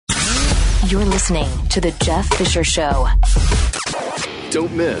You're listening to The Jeff Fisher Show.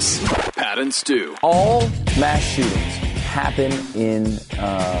 Don't miss Pat and Stu. All mass shootings happen in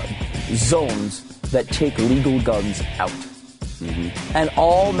zones that take legal guns out. Mm-hmm. And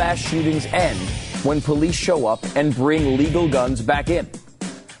all mass shootings end when police show up and bring legal guns back in.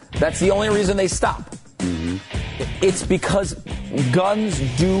 That's the only reason they stop. Mm-hmm. It's because guns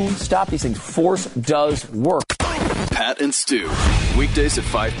do stop these things. Force does work. Pat and Stu, weekdays at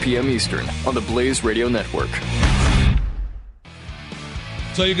 5 p.m. Eastern on the Blaze Radio Network.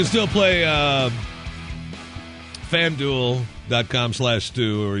 So you can still play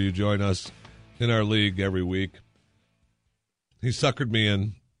FanDuel.com/Stu, or you join us in our league every week. He suckered me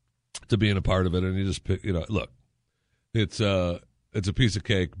in to being a part of it, and he just picked, look, it's a piece of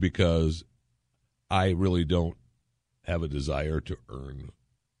cake because I really don't have a desire to earn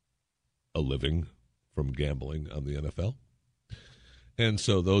a living from gambling on the NFL. And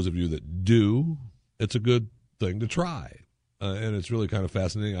so those of you that do, it's a good thing to try. And it's really kind of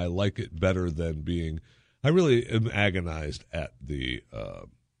fascinating. I like it better than I really am agonized at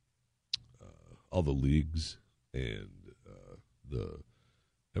all the leagues and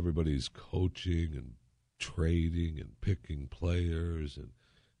everybody's coaching and trading and picking players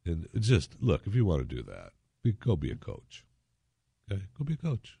and just, look, if you want to do that, go be a coach. Okay? Go be a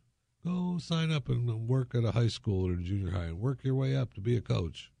coach. Go sign up and work at a high school or a junior high and work your way up to be a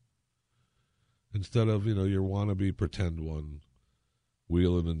coach. Instead of, your wannabe pretend one,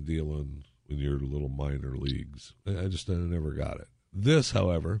 wheeling and dealing in your little minor leagues. I never got it. This,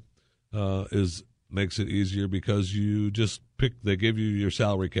 however, makes it easier because you just they give you your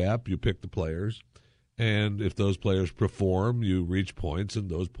salary cap, you pick the players, and if those players perform, you reach points,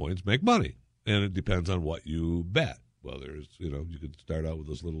 and those points make money. And it depends on what you bet. Well, you can start out with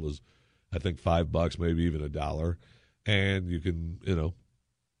as little as, I think, $5, maybe even $1, and you can,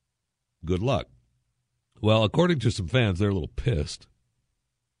 good luck. Well, according to some fans, they're a little pissed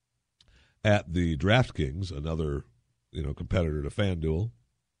at the DraftKings, another, competitor to FanDuel,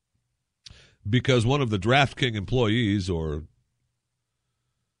 because one of the DraftKings employees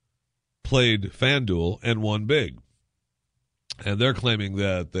played FanDuel and won big. And they're claiming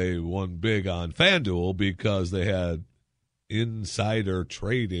that they won big on FanDuel because they had insider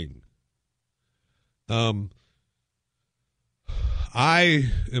trading. I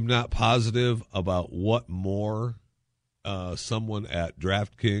am not positive about what more someone at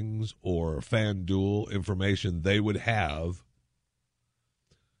DraftKings or FanDuel information they would have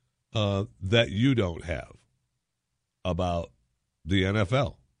that you don't have about the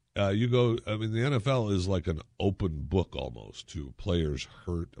NFL. The NFL is like an open book almost to players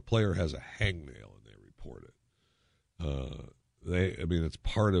hurt. A player has a hangnail and they report it. It's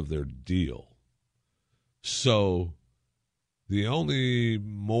part of their deal. So the only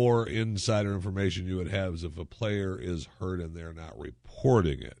more insider information you would have is if a player is hurt and they're not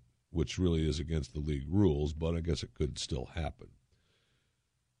reporting it, which really is against the league rules, but I guess it could still happen.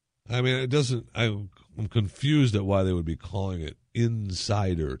 I'm confused at why they would be calling it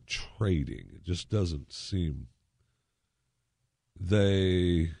insider trading. It just doesn't seem.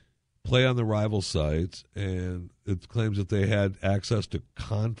 They play on the rival sites, and it claims that they had access to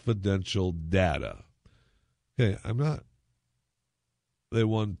confidential data. Okay,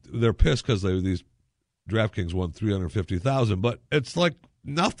 they're pissed because these DraftKings won $350,000, but it's like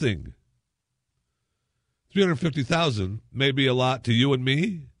nothing. $350,000 may be a lot to you and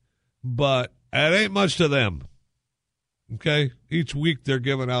me, but it ain't much to them. Okay? Each week they're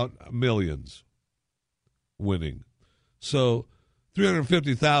giving out millions winning. So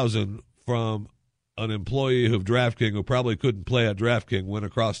 $350,000 from an employee of DraftKings who probably couldn't play at DraftKings went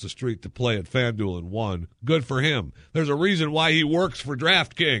across the street to play at FanDuel and won. Good for him. There's a reason why he works for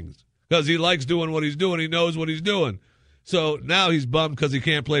DraftKings, because he likes doing what he's doing. He knows what he's doing. So now he's bummed because he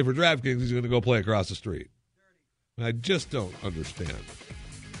can't play for DraftKings. He's going to go play across the street. I just don't understand.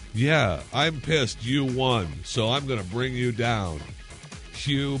 Yeah, I'm pissed you won, so I'm going to bring you down.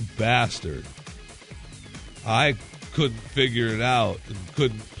 You bastard. I couldn't figure it out and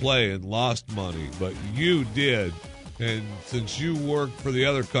couldn't play and lost money, but you did. And since you worked for the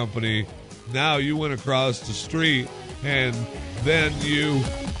other company, now you went across the street and then you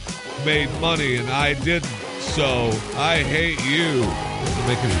made money and I didn't. So I hate you. Doesn't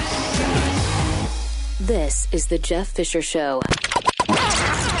make any sense. This is the Jeff Fisher Show.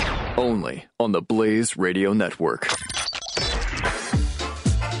 Only on the Blaze Radio Network.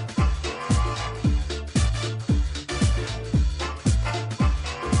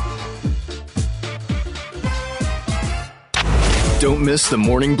 Don't miss the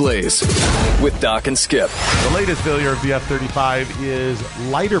Morning Blaze with Doc and Skip. The latest failure of the F-35 is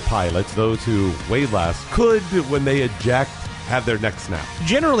lighter pilots, those who weigh less, could, when they eject, have their neck snap.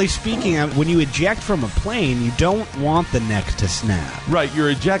 Generally speaking, when you eject from a plane, you don't want the neck to snap. Right, you're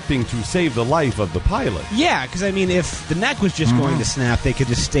ejecting to save the life of the pilot. Yeah, because, I mean, if the neck was just going to snap, they could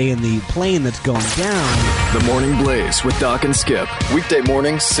just stay in the plane that's going down. The Morning Blaze with Doc and Skip. Weekday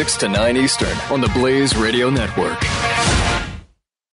mornings, 6 to 9 Eastern on the Blaze Radio Network.